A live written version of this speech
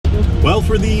Well,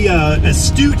 for the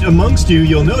astute amongst you,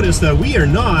 you'll notice that we are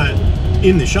not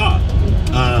in the shop.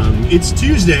 It's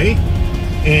Tuesday,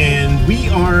 and we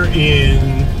are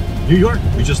in New York.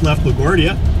 We just left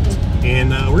LaGuardia,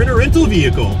 and we're in a rental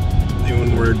vehicle.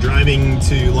 And we're driving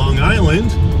to Long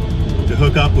Island to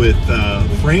hook up with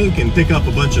Frank and pick up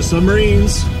a bunch of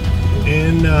submarines,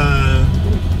 and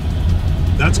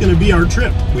that's going to be our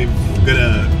trip. We're going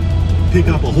to pick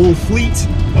up a whole fleet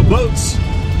of boats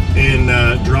and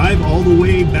drive all the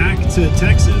way back to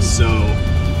Texas. So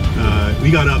we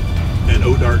got up at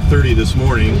dark 30 this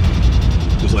morning.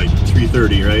 It was like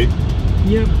 3:30, right?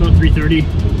 Yep, about 3:30.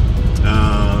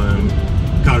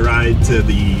 Got a ride to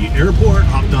the airport,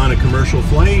 hopped on a commercial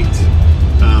flight.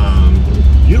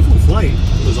 Beautiful flight,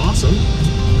 it was awesome.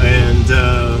 And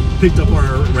picked up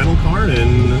our rental car,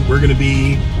 and we're gonna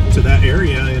be to that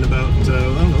area in about, I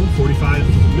don't know, 45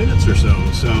 minutes or so.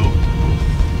 So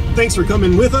thanks for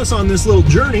coming with us on this little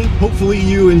journey. Hopefully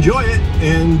you enjoy it,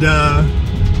 and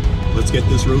let's get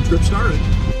this road trip started.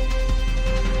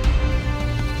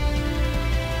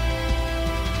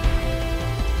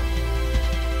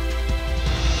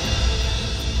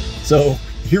 So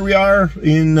here we are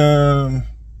in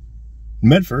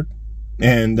Medford,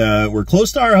 and we're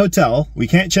close to our hotel. We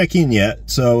can't check in yet,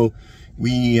 so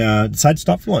we decided to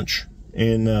stop for lunch,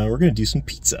 and we're gonna do some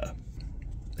pizza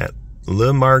at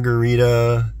La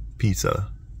Margarita Pizza.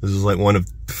 This is like one of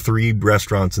 3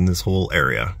 restaurants in this whole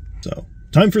area. So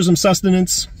time for some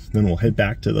sustenance, then we'll head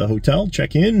back to the hotel,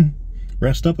 check in,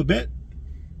 rest up a bit,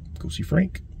 go see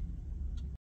Frank.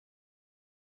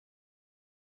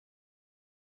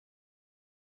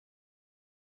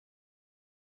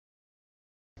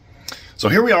 So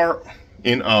here we are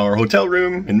in our hotel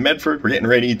room in Medford. We're getting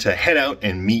ready to head out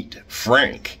and meet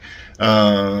Frank.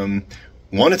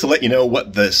 Wanted to let you know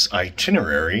what this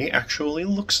itinerary actually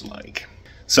looks like.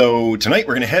 So tonight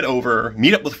we're going to head over,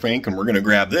 meet up with Frank, and we're going to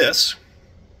grab this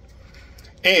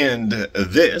and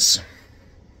this,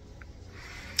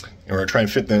 and we're going to try and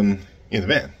fit them in the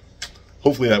van.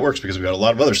 Hopefully that works, because we've got a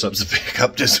lot of other subs to pick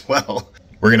up as well.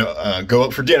 We're going to go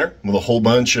out for dinner with a whole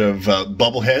bunch of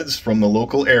bubbleheads from the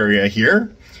local area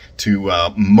here to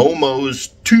Momo's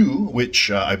 2,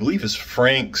 which I believe is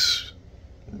Frank's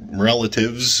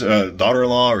relative's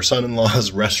daughter-in-law or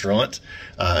son-in-law's restaurant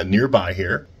nearby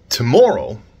here.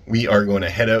 Tomorrow, we are going to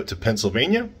head out to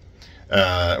Pennsylvania.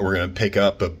 We're going to pick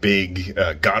up a big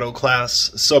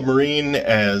Gatto-class submarine,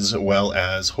 as well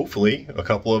as, hopefully, a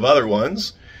couple of other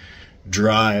ones.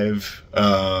 Drive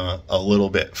a little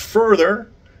bit further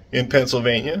in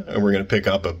Pennsylvania, and we're going to pick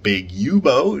up a big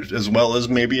U-boat, as well as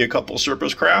maybe a couple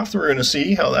surface craft. We're going to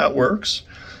see how that works.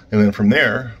 And then from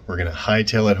there, we're going to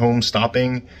hightail it home,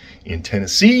 stopping in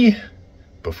Tennessee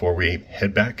before we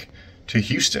head back to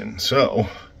Houston. So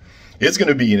it's going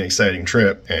to be an exciting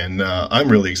trip, and I'm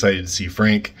really excited to see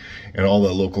Frank and all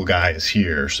the local guys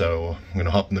here. So I'm going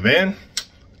to hop in the van,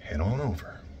 head on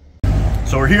over.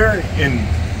 So we're here in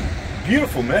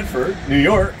beautiful Medford, New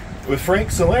York, with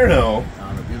Frank Salerno.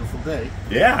 On a beautiful day.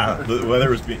 Yeah, the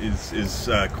weather is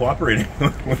cooperating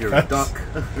with You're us. a duck.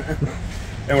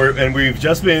 And we've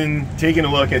just been taking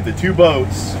a look at the 2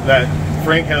 boats that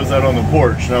Frank has out on the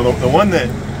porch. Now the one that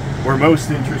we're most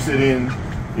interested in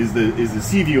is the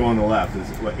sea view on the left. Is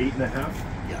it what, 8.5?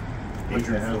 Yeah,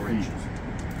 8.5 feet.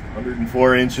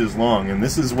 104 inches long, and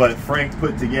this is what Frank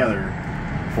put together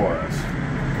for us.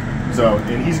 So,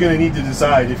 and he's going to need to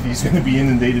decide if he's going to be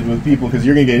inundated with people, because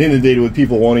you're going to get inundated with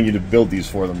people wanting you to build these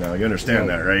for them now. You understand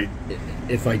that, right?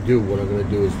 If I do, what I'm going to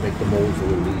do is make the molds a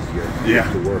little easier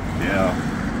to work. Yeah.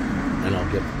 And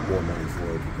I'll get more money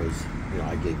for it, because, you know,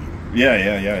 I gave you.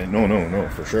 Yeah. No,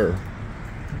 for sure.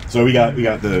 So we got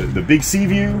the big sea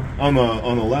view on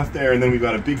the left there, and then we've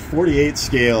got a big 48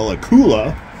 scale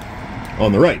Akula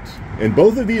on the right. And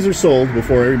both of these are sold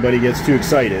before everybody gets too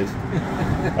excited.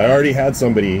 I already had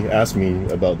somebody ask me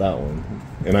about that one,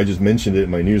 and I just mentioned it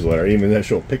in my newsletter. I didn't even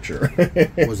show a picture.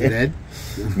 Was it Ed?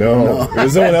 No, it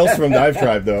was someone else from Dive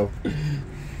Tribe, though.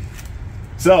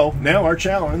 So now our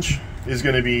challenge is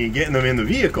going to be getting them in the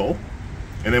vehicle,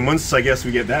 and then once I guess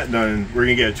we get that done, we're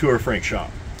going to get a tour of Frank's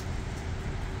shop.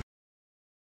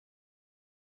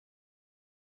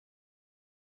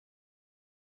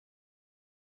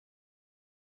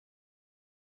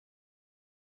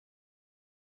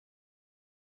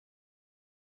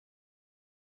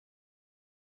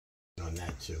 On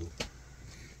that too.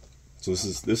 So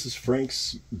this is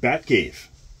Frank's Bat Cave.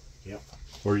 Yep.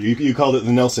 Or you called it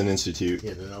the Nelson Institute.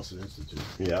 Yeah, the Nelson Institute.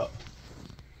 Yeah.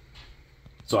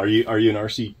 So are you an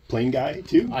RC plane guy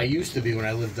too? I used to be when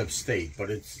I lived upstate,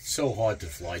 but it's so hard to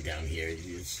fly down here.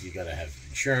 You got to have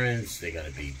insurance. They got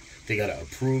to be they got to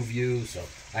approve you. So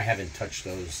I haven't touched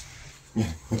those.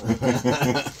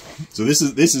 So this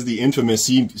is the infamous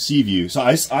sea view. So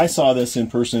I saw this in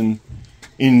person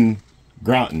in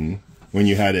Groton when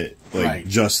you had it like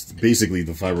just basically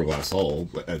the fiberglass hull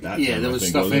at that time. Yeah, there was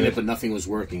stuff in it, but nothing was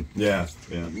working. Yeah,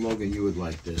 yeah. Logan, you would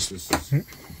like this.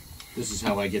 This is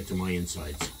how I get to my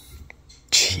insides.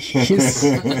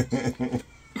 Jeez.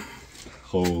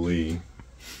 Holy.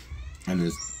 And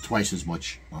there's twice as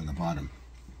much on the bottom.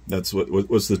 That's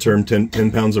what's the term?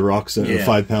 10 pounds of rocks in a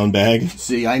 5-pound bag?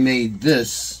 See, I made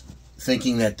this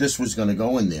thinking that this was going to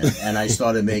go in there, and I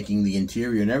started making the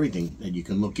interior and everything that you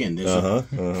can look in. There's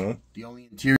the only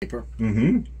interior paper.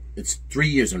 It's 3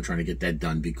 years I'm trying to get that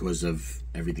done because of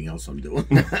everything else I'm doing.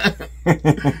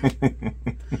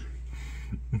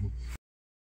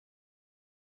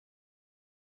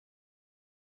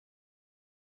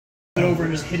 Over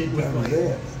and just hit it with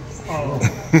it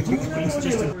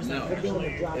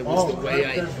was the way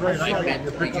I met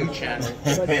the YouTube channel.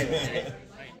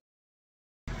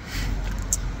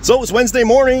 So it's Wednesday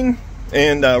morning,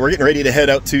 and we're getting ready to head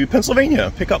out to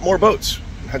Pennsylvania, pick up more boats.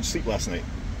 How'd you sleep last night?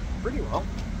 pretty well.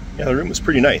 Yeah, the room was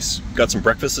pretty nice. Got some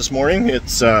breakfast this morning.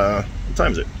 It's, what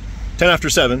time is it? 10 after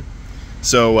 7.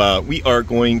 So we are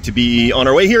going to be on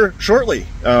our way here shortly.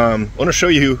 I want to show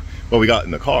you what we got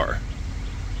in the car.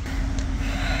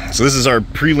 So this is our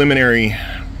preliminary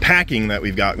packing that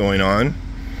we've got going on.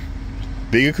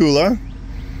 Big Akula.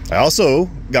 I also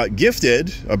got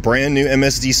gifted a brand new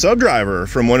MSD sub driver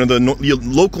from one of the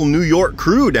local New York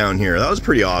crew down here. That was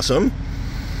pretty awesome.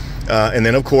 And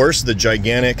then of course the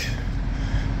gigantic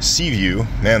Seaview.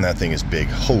 Man, that thing is big.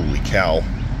 Holy cow.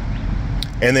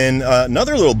 And then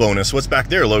another little bonus. What's back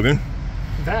there, Logan?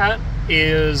 That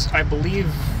is, I believe,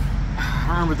 I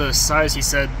don't remember the size he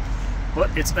said, but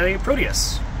it's a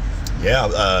Proteus. Yeah,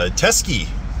 Teskey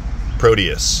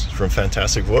Proteus from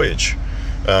Fantastic Voyage.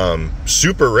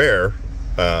 Super rare.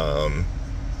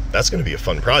 That's going to be a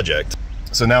fun project.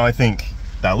 So now I think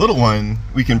that little one,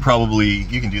 we can probably,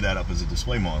 you can do that up as a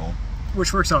display model.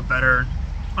 Which works out better.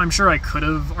 I'm sure I could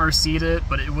have RC'd it,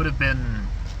 but it would have been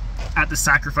at the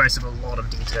sacrifice of a lot of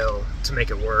detail to make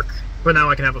it work. But now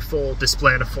I can have a full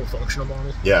display and a full functional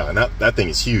model. Yeah, and that thing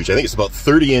is huge. I think it's about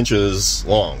 30 inches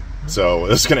long. So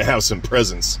it's going to have some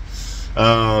presence.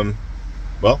 Well,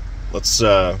 let's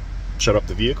shut up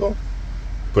the vehicle,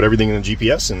 put everything in the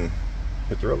GPS, and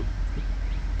hit the road.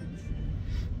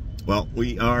 Well,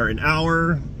 we are an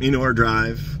hour into our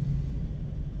drive,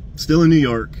 still in New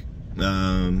York,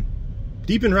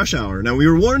 deep in rush hour. Now, we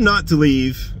were warned not to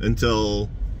leave until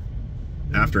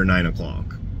after 9 o'clock,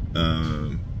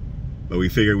 but we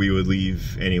figured we would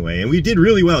leave anyway. And we did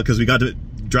really well because we got to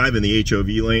drive in the HOV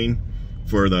lane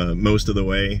for the most of the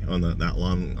way on that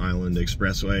Long Island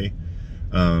Expressway.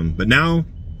 But now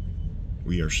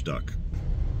we are stuck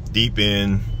deep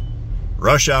in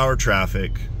rush hour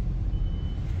traffic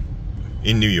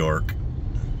in New York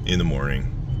in the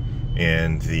morning.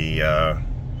 And the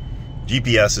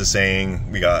GPS is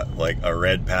saying we got like a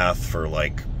red path for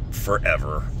like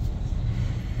forever.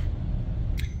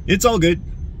 It's all good.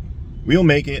 We'll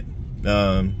make it.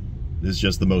 This is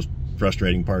just the most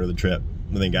frustrating part of the trip.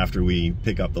 I think after we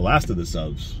pick up the last of the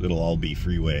subs, it'll all be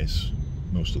freeways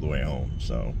most of the way home.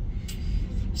 So,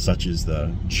 such is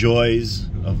the joys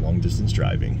of long distance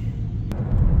driving.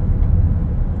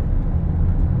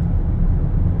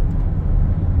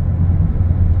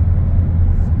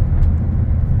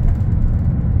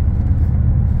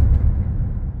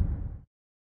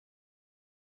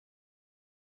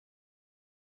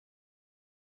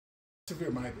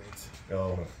 Severe migraines.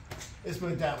 Oh. It's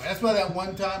been that way. That's why that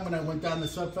one time when I went down to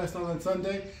Subfest on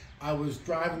Sunday, I was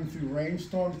driving through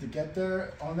rainstorms to get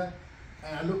there on that,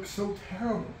 and I looked so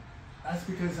terrible. That's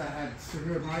because I had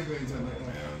severe migraines on that.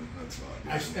 Man, that's not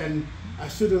good. And I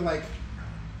should have like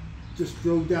just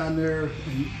drove down there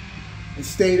and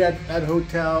stayed at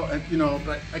hotel, and you know.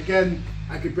 But again,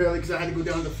 I could barely, because I had to go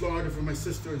down to Florida for my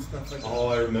sister and stuff like that. Oh,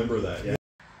 I remember that. Yeah.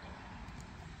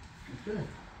 Okay.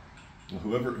 Well,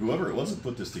 whoever it was that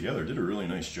put this together did a really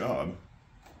nice job.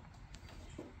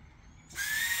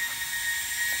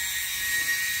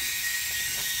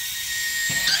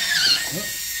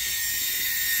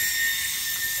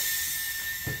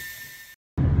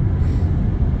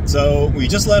 So we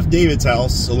just left David's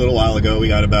house a little while ago. We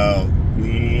got about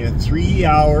 3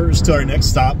 hours to our next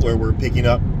stop, where we're picking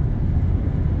up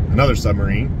another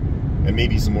submarine and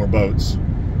maybe some more boats.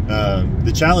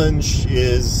 The challenge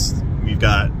is we've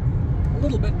got A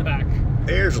little bit in the back.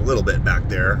 there's a little bit back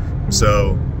there,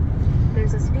 so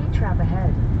There's a speed trap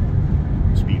ahead.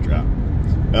 speed trap.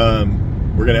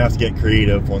 We're gonna have to get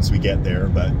creative once we get there,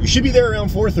 but we should be there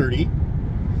around 4:30.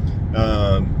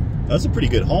 That's a pretty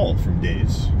good haul from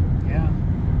Dave's. Yeah.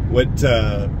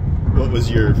 What was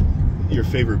your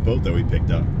favorite boat that we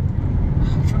picked up?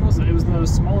 Which one was it? It was the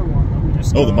smaller one that we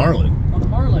just. Oh, the Marlin. Oh, the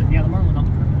Marlin. Yeah, the Marlin, not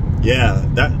the Permit. Yeah,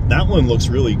 that one looks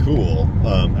really cool.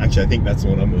 Actually, I think that's the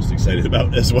one I'm most excited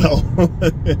about as well.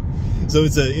 So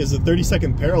it's a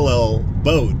 32nd parallel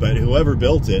boat, but whoever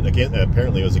built it, again,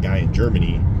 apparently it was a guy in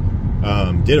Germany,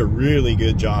 did a really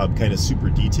good job kind of super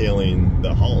detailing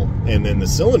the hull. And then the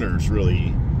cylinder's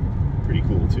really pretty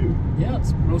cool too. Yeah,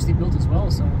 it's mostly built as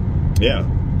well, so. Yeah,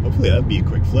 hopefully that'd be a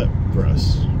quick flip for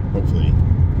us. Hopefully.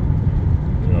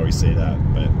 We don't always say that,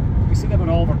 but... We see that about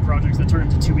all of our projects that turn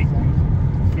into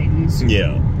 2-week-long things.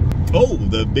 Yeah. Oh,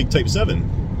 the big Type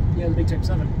 7. Yeah, the big Type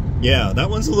 7. Yeah, that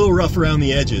one's a little rough around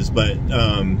the edges, but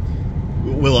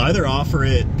we'll either offer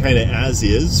it kind of as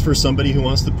is for somebody who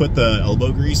wants to put the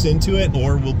elbow grease into it,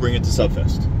 or we'll bring it to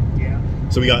Subfest. Yeah.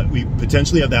 So we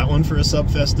potentially have that one for a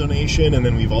Subfest donation, and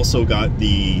then we've also got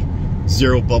the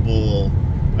Zero Bubble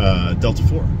Delta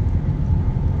 4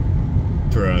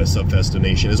 for a Subfest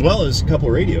donation, as well as a couple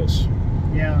of radios.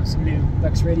 Yeah, some new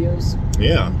Vex radios.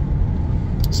 Yeah.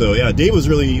 So yeah, Dave was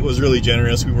really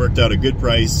generous. We worked out a good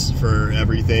price for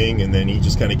everything, and then he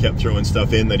just kind of kept throwing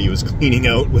stuff in that he was cleaning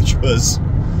out, which was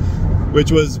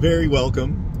very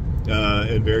welcome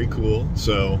and very cool.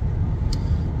 So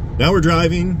now we're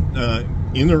driving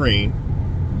in the rain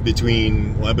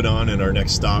between Lebanon and our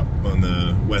next stop on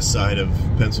the west side of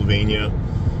Pennsylvania,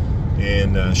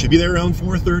 and should be there around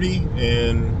 4:30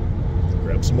 and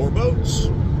grab some more boats.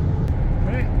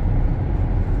 Right.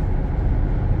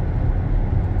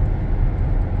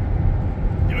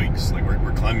 Yikes! Like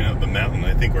we're climbing up the mountain.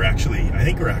 I think we're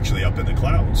actually up in the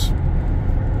clouds.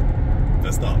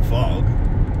 That's not fog.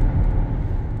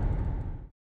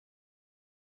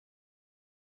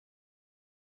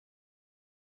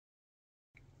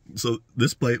 So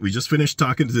this plate, we just finished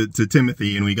talking to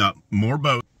Timothy, and we got more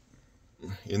boats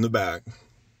in the back,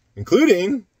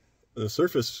 including the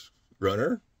Surface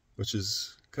Runner, which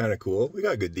is kind of cool. We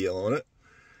got a good deal on it.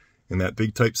 And that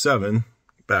big Type 7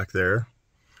 back there.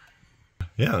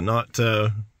 Yeah, not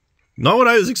what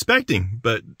I was expecting,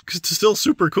 but still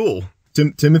super cool.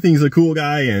 Timothy's a cool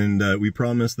guy, and we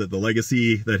promised that the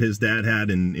legacy that his dad had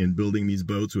in building these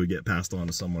boats would get passed on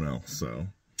to someone else. So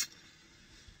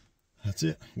that's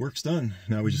it. Work's done.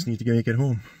 Now we just need to make it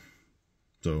home.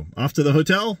 So off to the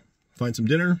hotel, find some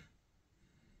dinner.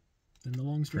 Then the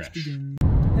long stretch begins.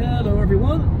 Hello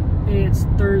everyone. It's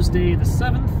Thursday the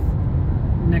 7th.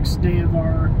 Next day of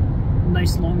our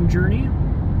nice long journey.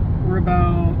 We're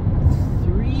about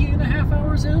 3.5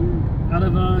 hours in out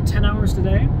of 10 hours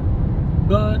today.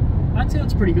 But I'd say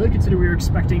that's pretty good considering we were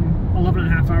expecting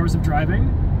 11.5 hours of driving.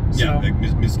 Yeah, like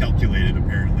miscalculated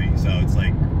apparently. So it's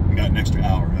like we got an extra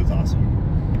hour. That's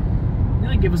awesome.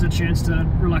 Yeah, give us a chance to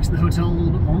relax in the hotel a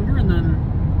little bit longer, and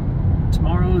then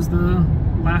tomorrow is the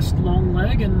last long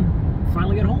leg and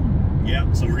finally get home.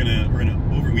 Yeah, so we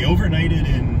overnighted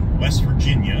in West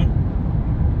Virginia,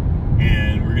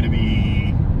 and we're gonna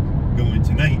be going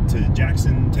tonight to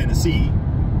Jackson, Tennessee,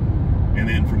 and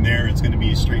then from there it's gonna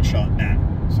be a straight shot back.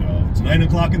 So it's 9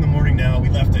 o'clock in the morning now. We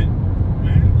left it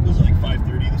was like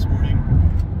 5:30 this morning.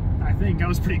 I think I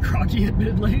was pretty groggy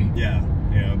admittedly. Yeah,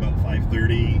 about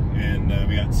 5:30, and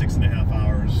we got 6.5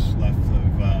 hours left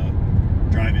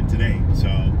of driving today. So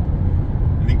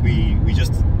I think we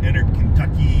just entered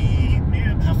Kentucky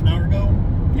half an hour ago.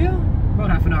 Yeah,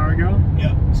 about half an hour ago.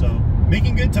 Yeah, so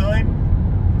making good time.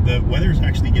 The weather's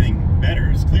actually getting better.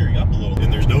 It's clearing up a little,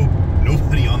 and there's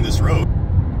nobody on this road.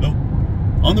 Nope,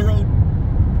 on the road.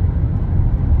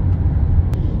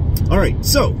 All right,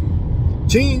 so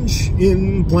change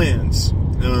in plans.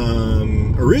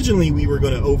 Originally, we were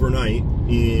going to overnight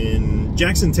in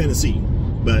Jackson, Tennessee,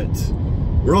 but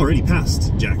we're already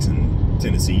past Jackson,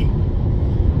 Tennessee,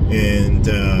 and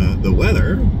the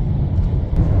weather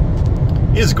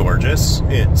is gorgeous.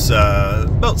 It's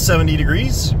about 70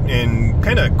 degrees and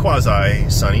kind of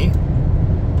quasi-sunny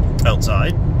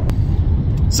outside.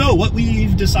 So what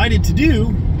we've decided to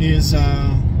do is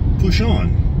push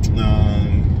on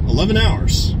 11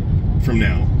 hours from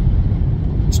now.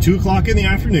 It's 2 o'clock in the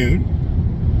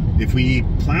afternoon. If we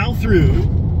plow through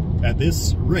at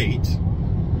this rate,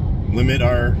 limit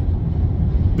our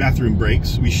bathroom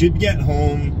breaks, we should get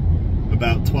home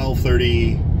about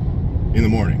 12:30 in the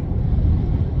morning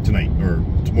tonight, or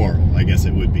tomorrow, I guess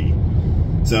it would be.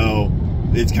 So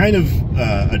it's kind of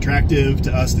attractive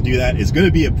to us to do that. It's going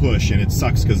to be a push, and it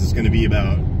sucks because it's going to be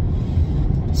about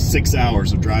 6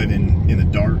 hours of driving in the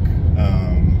dark.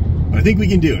 But I think we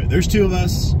can do it. There's two of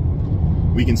us.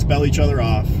 We can spell each other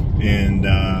off, and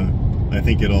I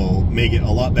think it'll make it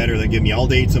a lot better. They'll give me all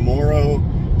day tomorrow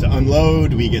to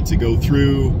unload. We get to go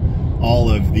through all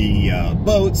of the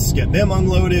boats, get them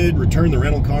unloaded, return the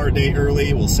rental car a day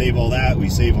early. We'll save all that. We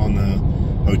save on the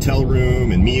hotel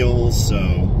room and meals.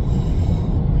 So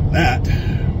that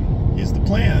is the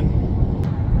plan.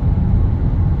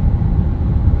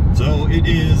 So it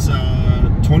is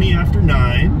 20 after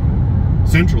 9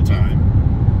 Central Time,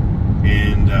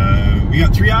 and we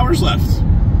got 3 hours left.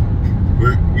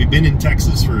 We've been in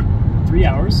Texas for 3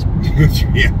 hours.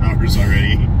 3 hours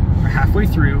already. We're halfway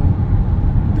through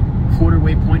the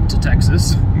quarter-way point to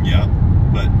Texas. Yeah,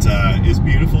 but it's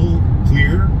beautiful,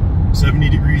 clear, 70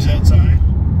 degrees outside,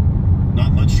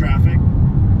 not much traffic.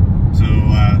 So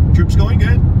trip's going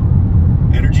good.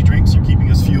 Energy drinks are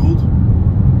keeping us fueled.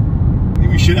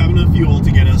 We should have enough fuel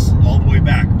to get us all the way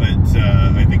back, but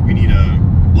I think we need a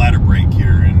bladder break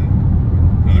here in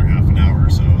another half an hour or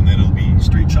so, and then it'll be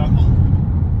straight shot home.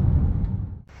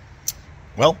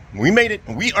 Well, we made it.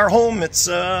 We are home. It's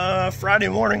Friday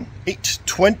morning,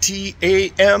 8:20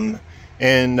 a.m.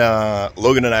 And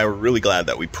Logan and I were really glad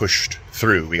that we pushed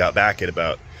through. We got back at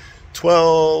about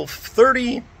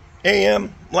 12:30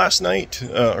 a.m. last night,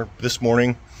 or this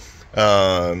morning.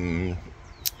 And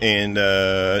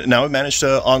now I've managed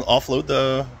to offload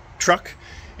the truck.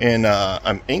 And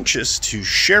I'm anxious to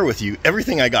share with you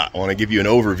everything I got. I want to give you an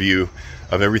overview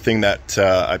of everything that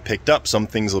I picked up. Some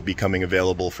things will be coming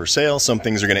available for sale. Some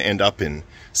things are going to end up in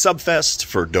Subfest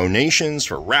for donations,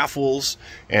 for raffles,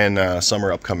 and some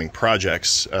are upcoming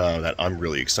projects that I'm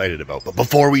really excited about. But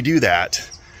before we do that,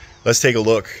 let's take a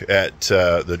look at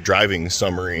the driving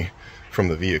summary from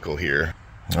the vehicle here.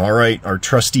 All right, our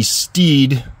trusty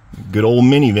Steed, good old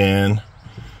minivan.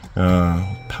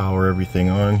 Power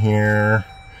everything on here.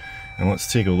 And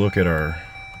let's take a look at our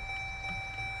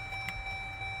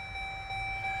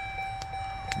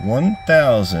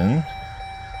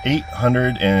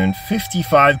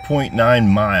 1,855.9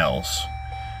 miles,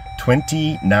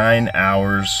 29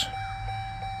 hours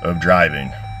of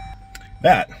driving.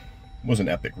 That was an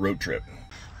epic road trip.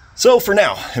 So for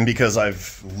now, and because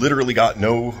I've literally got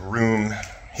no room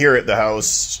here at the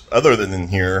house other than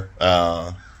here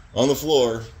on the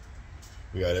floor,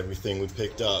 we got everything we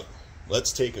picked up.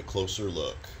 Let's take a closer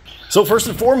look. So first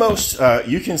and foremost,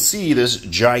 you can see this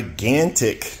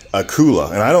gigantic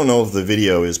Akula. And I don't know if the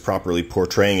video is properly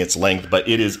portraying its length, but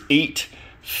it is 8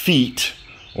 feet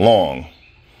long.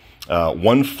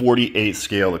 1/48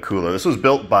 scale Akula. This was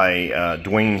built by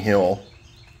Dwayne Hill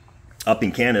up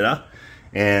in Canada.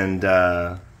 And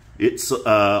it's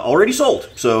already sold.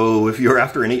 So if you're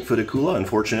after an 8-foot Akula,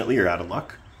 unfortunately, you're out of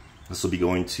luck. This will be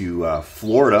going to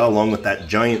Florida, along with that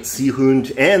giant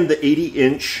Seahund and the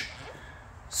 80-inch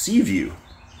Seaview.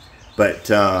 But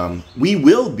we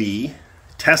will be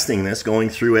testing this, going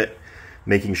through it,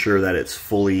 making sure that it's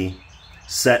fully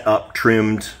set up,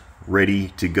 trimmed,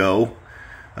 ready to go.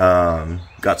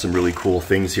 Got some really cool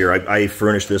things here. I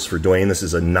furnished this for Dwayne. This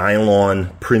is a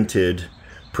nylon printed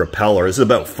propeller. This is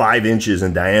about 5 inches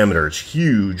in diameter. It's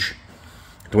huge.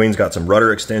 Dwayne's got some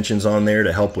rudder extensions on there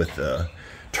to help with the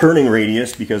turning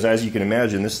radius, because as you can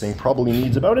imagine, this thing probably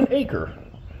needs about an acre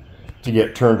to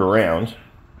get turned around.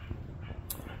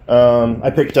 I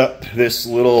picked up this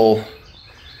little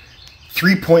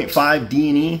 3.5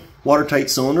 D&E watertight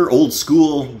cylinder, old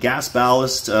school gas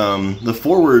ballast. The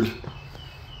forward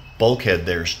bulkhead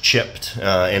there's chipped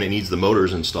and it needs the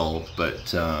motors installed,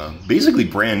 but basically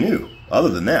brand new. Other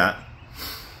than that,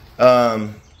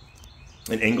 an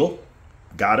Engel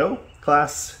Gatto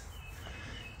class.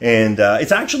 And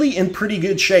it's actually in pretty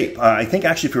good shape. I think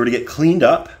actually if we were to get cleaned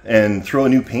up and throw a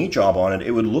new paint job on it,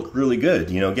 it would look really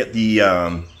good. You know, get the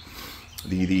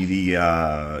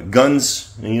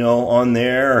guns, you know, on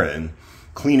there and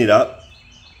clean it up.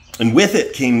 And with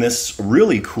it came this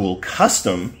really cool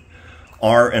custom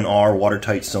R&R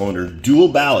watertight cylinder, dual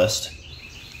ballast,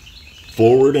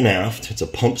 forward and aft. It's a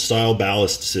pump style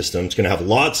ballast system. It's going to have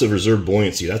lots of reserve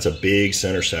buoyancy. That's a big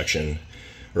center section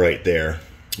right there.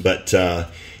 But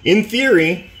in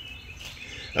theory,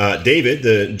 David,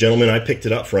 the gentleman I picked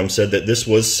it up from, said that this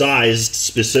was sized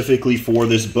specifically for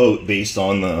this boat based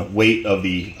on the weight of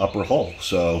the upper hull.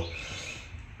 So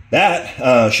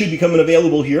that should be coming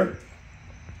available here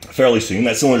fairly soon.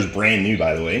 That cylinder is brand new,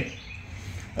 by the way.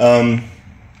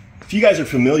 If you guys are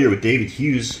familiar with David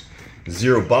Hughes'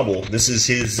 Zero Bubble, this is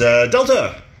his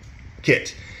Delta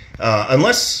kit.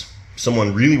 Unless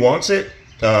someone really wants it,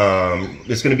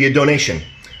 it's going to be a donation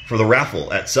for the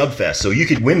raffle at Subfest. So you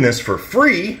could win this for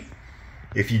free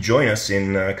if you join us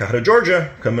in Cahata,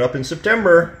 Georgia, coming up in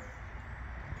September.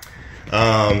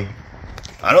 I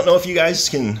don't know if you guys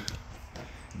can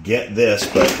get this,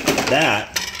 but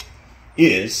that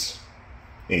is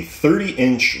a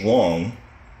 30-inch long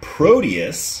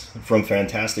Proteus from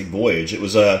Fantastic Voyage. It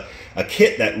was a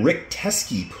kit that Rick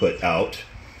Teskey put out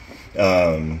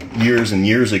years and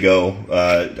years ago.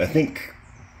 I think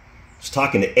I was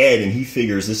talking to Ed, and he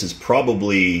figures this is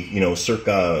probably, you know,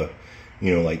 circa,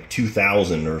 you know, like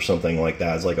 2000 or something like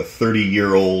that. It's like a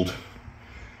 30-year-old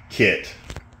kit,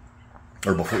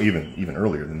 or before, even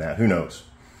earlier than that. Who knows?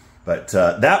 But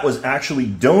that was actually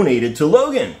donated to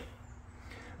Logan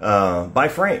by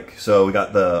Frank. So we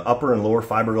got the upper and lower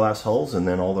fiberglass hulls, and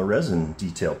then all the resin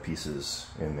detail pieces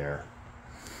in there.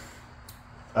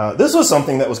 This was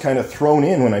something that was kind of thrown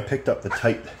in when I picked up the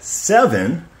Type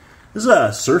 7. This is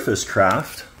a surface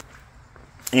craft,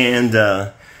 and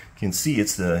you can see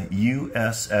it's the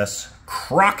USS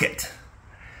Crockett.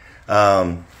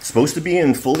 Supposed to be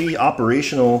in fully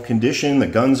operational condition. The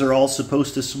guns are all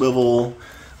supposed to swivel,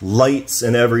 lights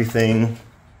and everything.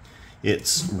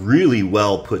 It's really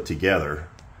well put together.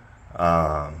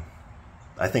 I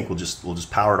think we'll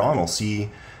just power it on. We'll see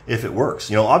if it works.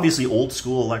 You know, obviously old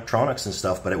school electronics and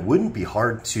stuff, but it wouldn't be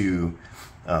hard to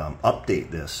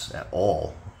update this at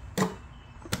all.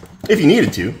 If you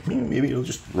needed to, maybe you'll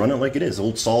just run it like it is.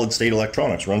 Old solid state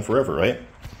electronics run forever, right?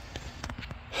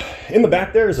 In the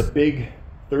back there is a big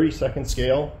 32nd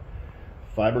scale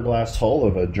fiberglass hull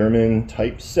of a German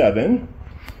Type 7.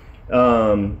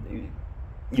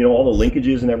 You know, all the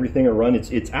linkages and everything are run.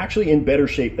 It's actually in better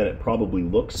shape than it probably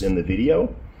looks in the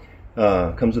video.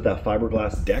 Comes with that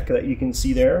fiberglass deck that you can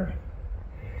see there,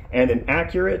 and an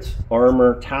accurate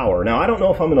armor tower. Now, I don't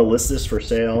know if I'm going to list this for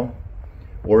sale,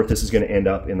 or if this is going to end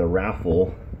up in the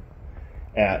raffle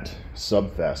at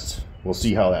Subfest. We'll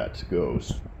see how that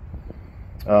goes.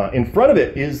 In front of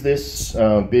it is this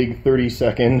big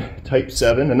 32nd Type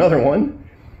 7, another one.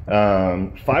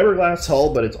 Fiberglass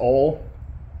hull, but it's all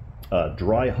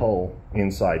dry hull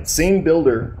inside. Same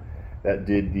builder that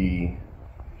did the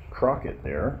Crockett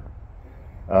there.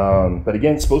 But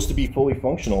again, it's supposed to be fully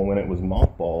functional when it was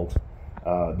mothballed.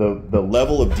 The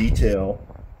level of detail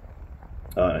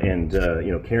and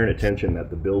you know, care and attention that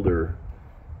the builder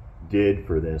did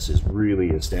for this is really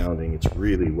astounding. It's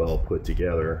really well put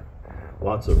together.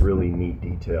 Lots of really neat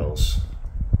details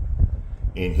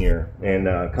in here, and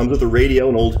comes with a radio,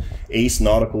 an old Ace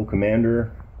Nautical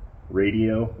Commander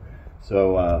radio.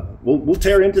 So we'll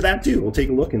tear into that too. We'll take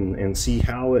a look and see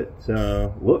how it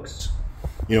looks.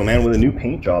 You know, man, with a new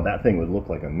paint job, that thing would look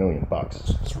like $1 million.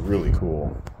 It's really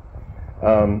cool.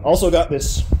 Also got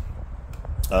this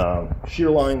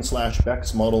Shearline /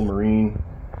 Beck's Model Marine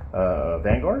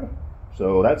Vanguard.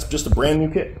 So that's just a brand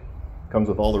new kit. Comes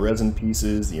with all the resin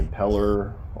pieces, the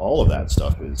impeller, all of that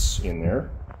stuff is in there.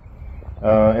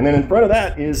 And then in front of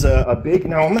that is a big,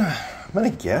 now I'm gonna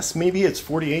guess maybe it's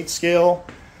 48 scale.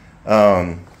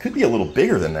 Could be a little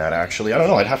bigger than that, actually. I don't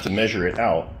know, I'd have to measure it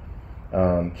out.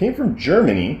 Came from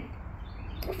Germany,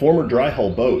 a former dry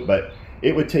hull boat, but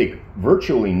it would take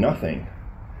virtually nothing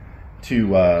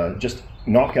to just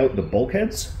knock out the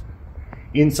bulkheads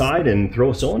inside and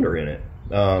throw a cylinder in it.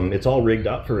 It's all rigged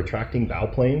up for retracting bow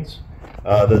planes.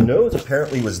 The nose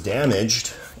apparently was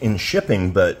damaged in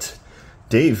shipping, but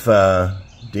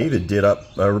David did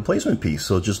up a replacement piece,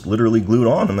 so just literally glued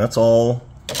on, and that's all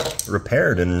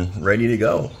repaired and ready to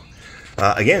go.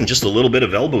 Again, just a little bit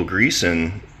of elbow grease,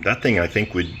 and that thing I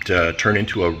think would turn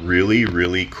into a really,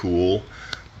 really cool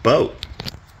boat.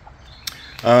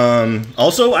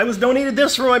 Also, I was donated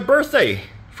this for my birthday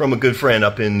from a good friend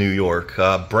up in New York.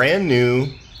 Brand new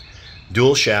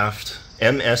dual shaft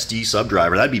MSD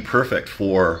subdriver. That'd be perfect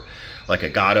for like a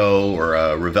Gatto or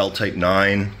a Revell Type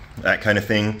 9, that kind of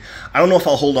thing. I don't know if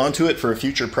I'll hold on to it for a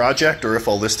future project or if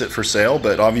I'll list it for sale,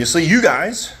 but obviously you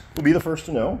guys will be the first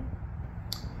to know.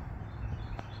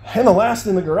 And the last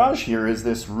in the garage here is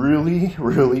this really,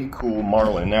 really cool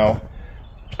Marlin. Now,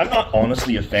 I'm not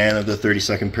honestly a fan of the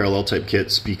 32nd parallel type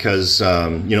kits because,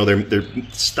 you know, they're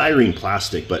styrene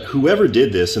plastic, but whoever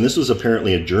did this, and this was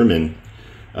apparently a German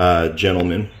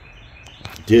gentleman,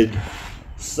 did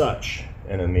such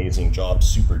an amazing job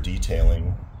super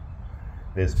detailing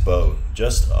this boat.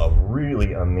 Just a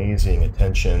really amazing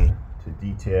attention to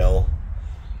detail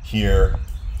here.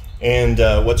 And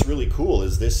what's really cool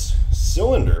is this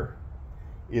cylinder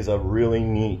is a really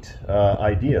neat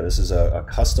idea. This is a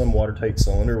custom watertight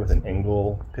cylinder with an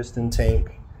Engel piston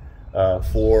tank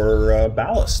for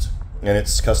ballast, and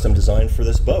it's custom designed for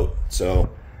this boat. So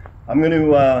I'm going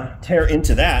to tear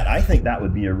into that. I think that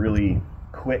would be a really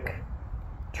quick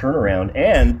turnaround,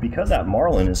 and because that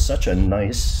Marlin is such a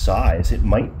nice size, it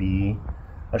might be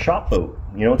a shop boat.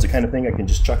 You know, it's the kind of thing I can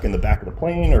just chuck in the back of the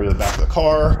plane or the back of the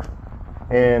car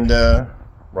and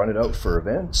run it out for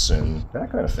events and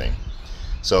that kind of thing.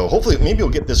 So hopefully, maybe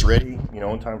we'll get this ready, you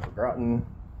know, in time for Groton,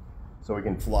 so we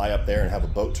can fly up there and have a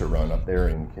boat to run up there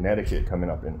in Connecticut coming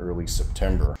up in early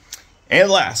September. And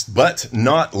last but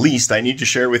not least, I need to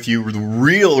share with you the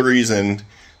real reason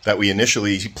that we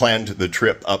initially planned the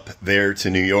trip up there to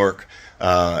New York.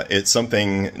 It's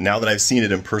something, now that I've seen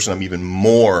it in person, I'm even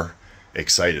more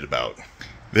excited about.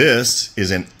 This is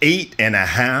an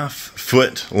 8.5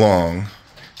 foot long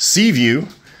sea view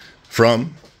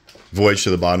from Voyage to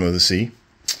the Bottom of the Sea.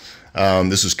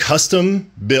 This was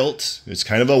custom built. It's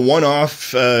kind of a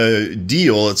one-off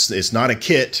deal. It's not a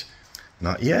kit.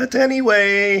 Not yet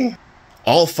anyway.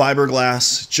 All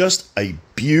fiberglass, just a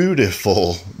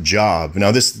beautiful job. Now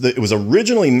it was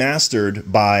originally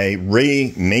mastered by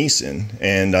Ray Mason,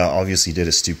 and obviously did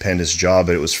a stupendous job,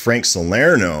 but it was Frank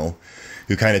Salerno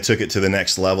who kind of took it to the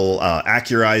next level,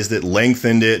 accurized it,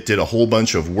 lengthened it, did a whole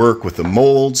bunch of work with the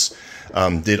molds,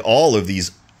 did all of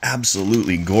these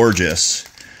absolutely gorgeous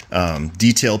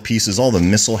detail pieces, all the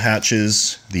missile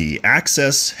hatches, the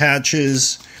access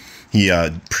hatches. He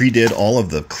pre-did all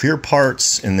of the clear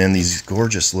parts, and then these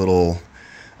gorgeous little,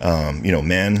 you know,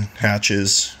 man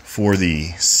hatches for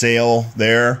the sail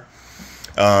there.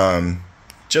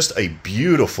 Just a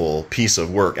beautiful piece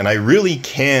of work, and I really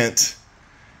can't,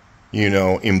 you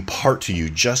know, impart to you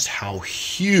just how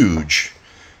huge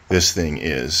this thing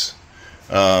is.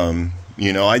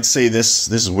 You know, I'd say this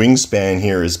wingspan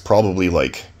here is probably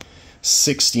like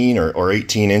 16 or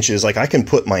 18 inches. Like, I can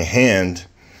put my hand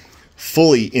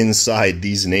fully inside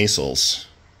these nacelles.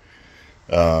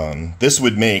 This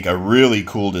would make a really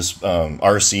cool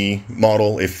RC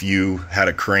model if you had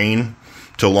a crane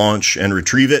to launch and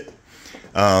retrieve it.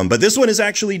 But this one is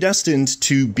actually destined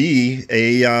to be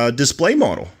a display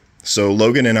model. So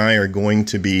Logan and I are going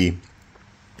to be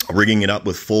rigging it up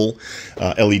with full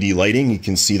LED lighting. You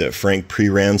can see that Frank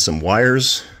pre-ran some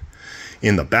wires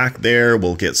in the back there.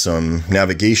 We'll get some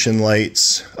navigation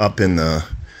lights up in the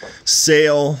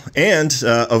sail, and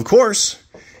of course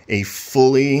a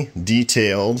fully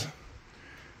detailed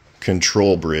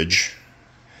control bridge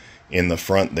in the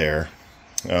front there.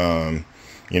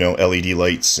 You know, LED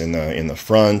lights in the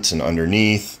front and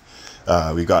underneath.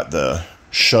 We've got the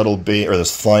shuttle bay, or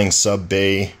this flying sub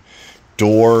bay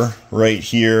door right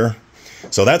here.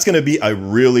 So that's going to be a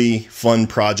really fun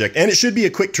project, and it should be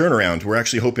a quick turnaround. We're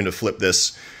actually hoping to flip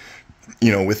this,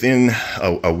 you know, within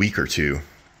a week or two.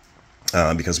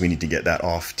 Because we need to get that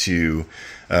off to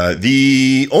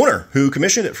the owner who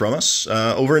commissioned it from us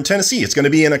over in Tennessee. It's going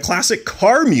to be in a classic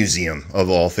car museum, of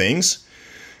all things,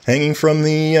 hanging from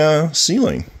the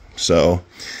ceiling. So,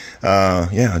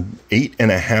 yeah,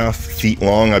 8.5 feet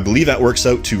long. I believe that works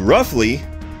out to roughly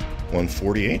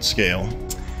 1/48 scale.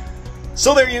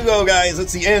 So there you go, guys.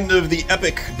 That's the end of the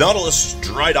EPIC Nautilus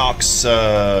Dry Docks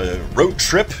road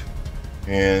trip.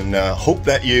 And hope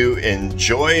that you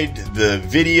enjoyed the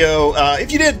video.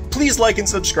 If you did, please like and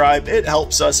subscribe. It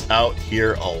helps us out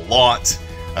here a lot.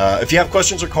 If you have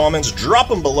questions or comments, drop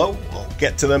them below. I'll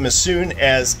get to them as soon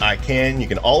as I can. You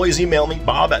can always email me,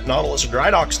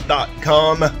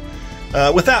 bob@nautilusdrydocks.com.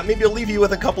 With that, maybe I'll leave you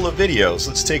with a couple of videos.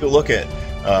 Let's take a look at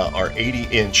our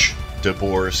 80-inch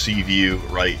DeBoer Sea View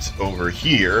right over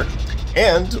here.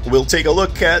 And we'll take a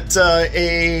look at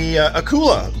a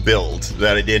Akula build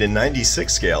that I did in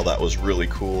 96 scale. That was really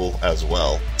cool as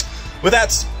well. With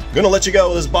that, I'm going to let you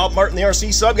go. This is Bob Martin, the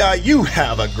RC Sub Guy. You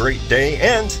have a great day,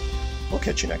 and we'll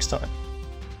catch you next time.